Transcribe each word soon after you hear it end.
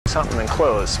something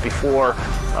enclosed before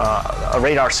a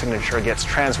radar signature gets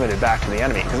transmitted back to the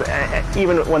enemy. 'Cause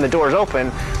even when the door is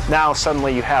open, now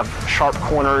suddenly you have sharp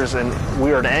corners and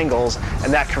weird angles,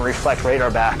 and that can reflect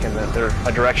radar back in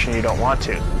a direction you don't want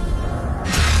to.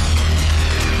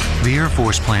 The Air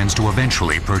Force plans to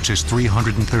eventually purchase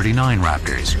 339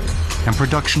 Raptors, and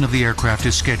production of the aircraft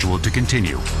is scheduled to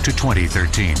continue to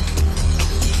 2013.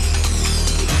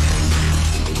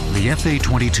 The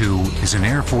FA-22 is an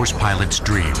Air Force pilot's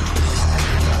dream.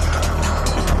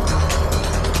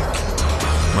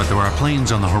 But there are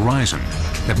planes on the horizon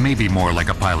that may be more like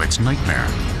a pilot's nightmare,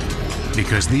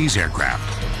 because these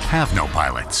aircraft have no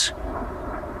pilots.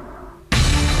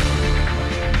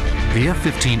 The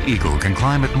F-15 Eagle can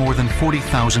climb at more than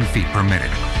 40,000 feet per minute.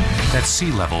 That's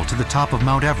sea level to the top of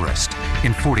Mount Everest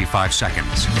in 45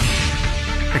 seconds.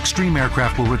 Extreme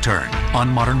aircraft will return on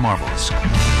Modern Marvels.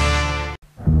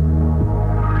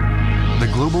 The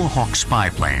Global Hawk spy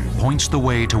plane points the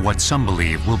way to what some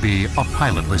believe will be a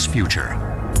pilotless future.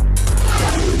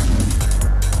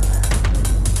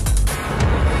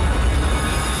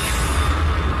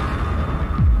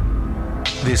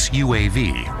 This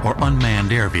UAV, or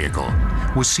unmanned air vehicle,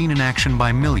 was seen in action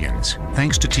by millions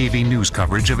thanks to TV news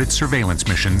coverage of its surveillance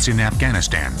missions in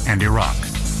Afghanistan and Iraq.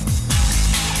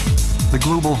 The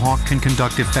Global Hawk can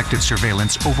conduct effective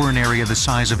surveillance over an area the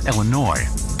size of Illinois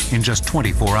in just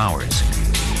 24 hours.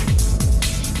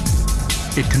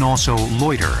 It can also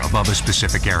loiter above a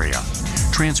specific area,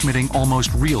 transmitting almost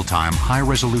real-time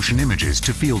high-resolution images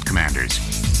to field commanders.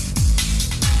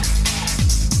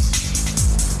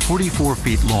 44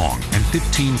 feet long and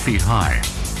 15 feet high,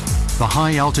 the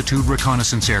high-altitude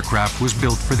reconnaissance aircraft was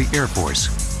built for the Air Force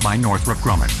by Northrop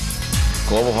Grumman.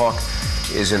 Global Hawk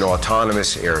is an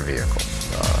autonomous air vehicle.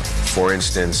 For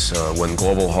instance, when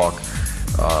Global Hawk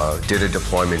did a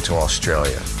deployment to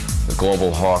Australia, the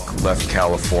Global Hawk left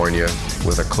California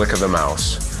with a click of the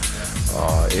mouse.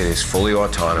 It is fully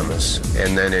autonomous,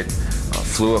 and then it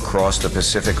flew across the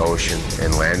Pacific Ocean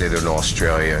and landed in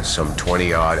Australia some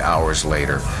 20-odd hours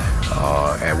later,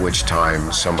 at which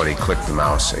time somebody clicked the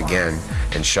mouse again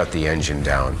and shut the engine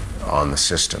down on the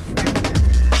system.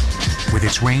 With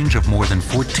its range of more than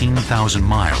 14,000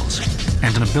 miles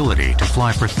and an ability to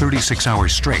fly for 36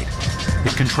 hours straight,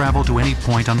 it can travel to any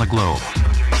point on the globe,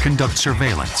 conduct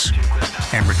surveillance,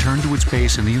 and return to its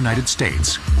base in the United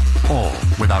States, all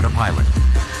without a pilot.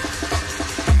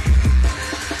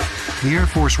 The Air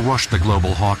Force rushed the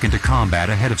Global Hawk into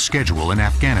combat ahead of schedule in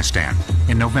Afghanistan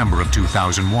in November of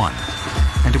 2001,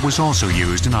 and it was also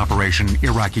used in Operation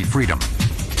Iraqi Freedom.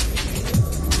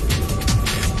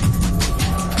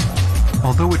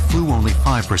 Although it flew only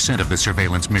 5% of the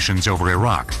surveillance missions over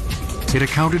Iraq, it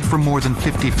accounted for more than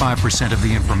 55% of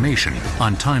the information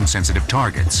on time-sensitive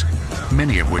targets,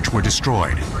 many of which were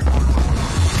destroyed.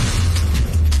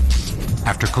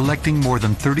 After collecting more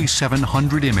than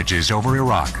 3,700 images over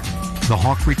Iraq, the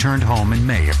Hawk returned home in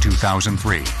May of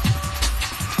 2003.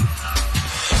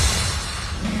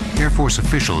 Air Force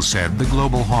officials said the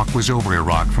Global Hawk was over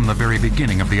Iraq from the very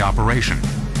beginning of the operation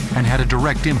and had a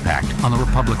direct impact on the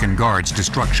Republican Guard's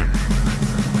destruction.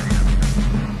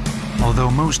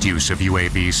 Although most use of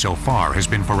UAVs so far has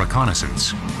been for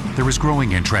reconnaissance, there is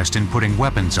growing interest in putting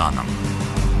weapons on them.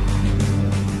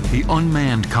 The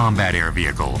Unmanned Combat Air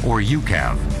Vehicle, or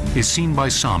UCAV, is seen by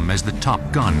some as the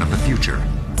top gun of the future.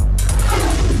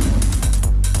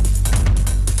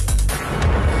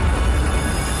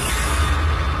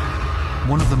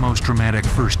 One of the most dramatic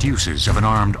first uses of an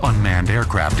armed unmanned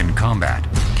aircraft in combat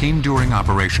came during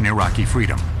Operation Iraqi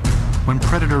Freedom, when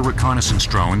Predator reconnaissance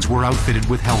drones were outfitted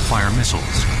with Hellfire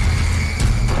missiles.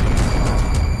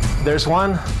 There's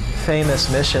one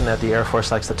famous mission that the Air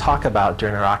Force likes to talk about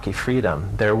during Iraqi Freedom.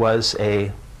 There was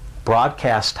a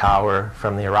broadcast tower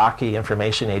from the Iraqi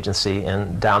Information Agency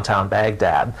in downtown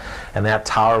Baghdad, and that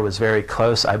tower was very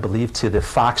close, I believe, to the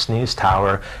Fox News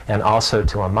tower and also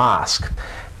to a mosque.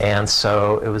 And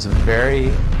so it was a very,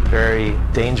 very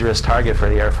dangerous target for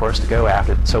the Air Force to go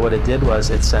after. So what it did was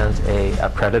it sent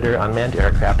a Predator unmanned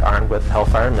aircraft armed with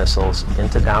Hellfire missiles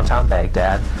into downtown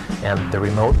Baghdad, and the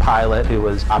remote pilot who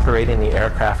was operating the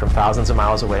aircraft from thousands of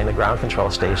miles away in the ground control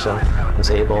station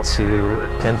was able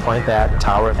to pinpoint that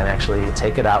tower and actually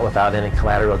take it out without any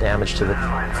collateral damage to the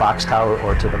Fox Tower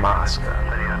or to the mosque.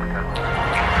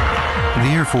 The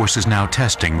Air Force is now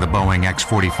testing the Boeing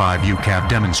X-45 UCAV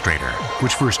demonstrator,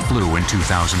 which first flew in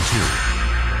 2002.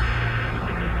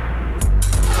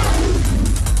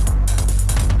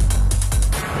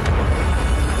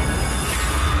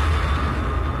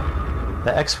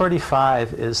 The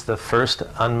X-45 is the first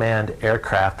unmanned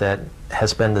aircraft that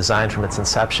has been designed from its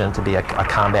inception to be a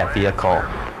combat vehicle.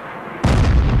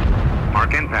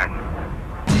 Mark impact.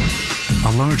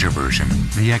 A larger version,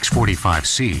 the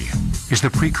X-45C, is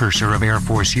the precursor of Air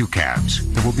Force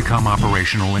UCAVs that will become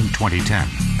operational in 2010.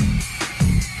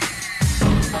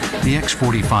 The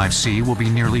X-45C will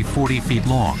be nearly 40 feet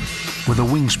long, with a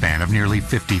wingspan of nearly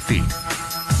 50 feet.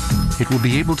 It will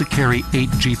be able to carry 8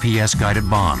 GPS-guided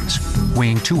bombs,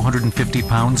 weighing 250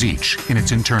 pounds each in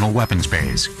its internal weapons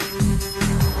bays.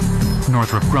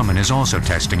 Northrop Grumman is also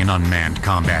testing an unmanned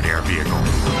combat air vehicle,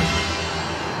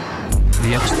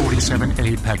 the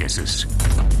X-47A Pegasus.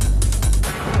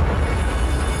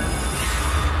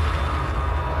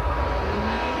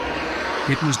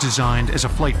 It was designed as a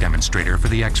flight demonstrator for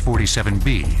the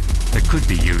X-47B that could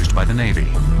be used by the Navy.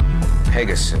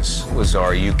 Pegasus was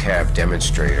our UCAV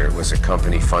demonstrator. It was a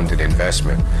company-funded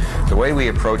investment. The way we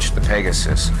approached the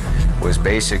Pegasus was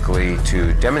basically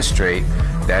to demonstrate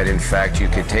that, in fact, you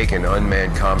could take an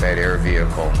unmanned combat air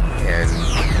vehicle and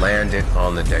land it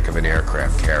on the deck of an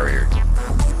aircraft carrier.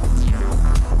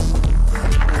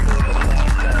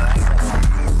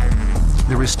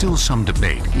 There is still some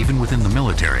debate, even within the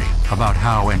military, about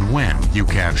how and when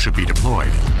UCAVs should be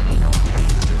deployed.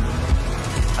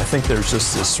 I think there's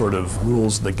just this sort of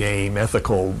rules of the game,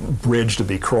 ethical bridge to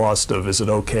be crossed of, is it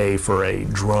okay for a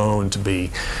drone to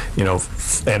be,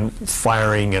 and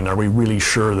firing, and are we really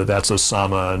sure that that's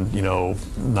Osama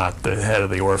and, not the head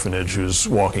of the orphanage who's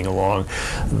walking along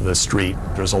the street?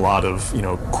 There's a lot of,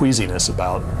 queasiness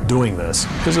about doing this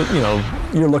because,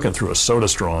 you're looking through a soda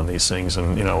straw on these things,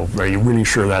 and, are you really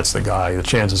sure that's the guy? The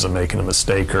chances of making a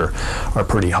mistake are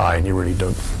pretty high, and you really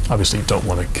obviously don't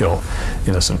want to kill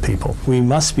innocent people. We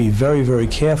must be very, very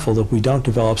careful that we don't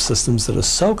develop systems that are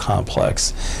so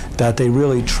complex that they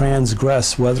really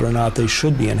transgress whether or not they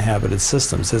should be inhabited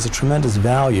systems. There's a tremendous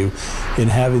value in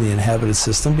having the inhabited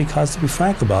system because, to be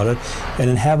frank about it, an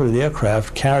inhabited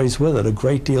aircraft carries with it a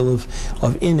great deal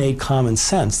of innate common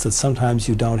sense that sometimes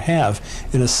you don't have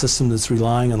in a system that's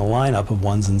relying on the lineup of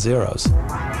ones and zeros.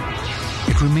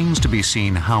 It remains to be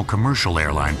seen how commercial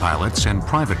airline pilots and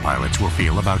private pilots will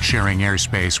feel about sharing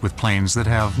airspace with planes that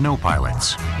have no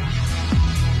pilots.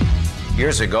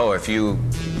 Years ago, if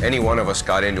any one of us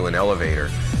got into an elevator,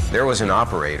 there was an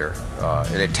operator,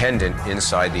 an attendant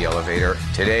inside the elevator.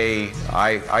 Today,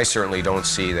 I certainly don't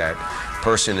see that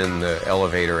person in the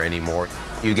elevator anymore.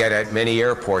 You get at many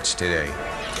airports today,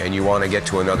 and you want to get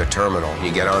to another terminal.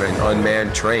 You get on an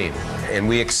unmanned train, and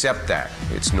we accept that.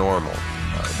 It's normal.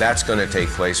 That's going to take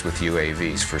place with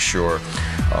UAVs for sure.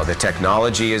 The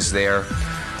technology is there,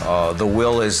 the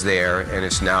will is there, and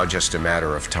it's now just a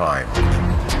matter of time.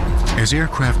 As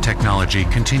aircraft technology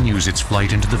continues its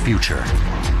flight into the future,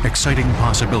 exciting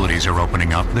possibilities are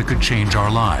opening up that could change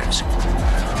our lives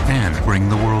and bring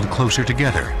the world closer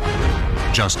together,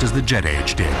 just as the jet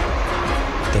age did.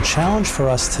 The challenge for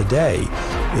us today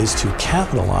is to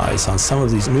capitalize on some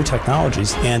of these new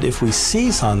technologies, and if we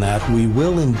seize on that, we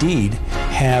will indeed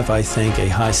have, I think, a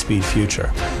high-speed future.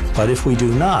 But if we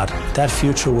do not, that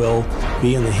future will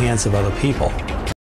be in the hands of other people.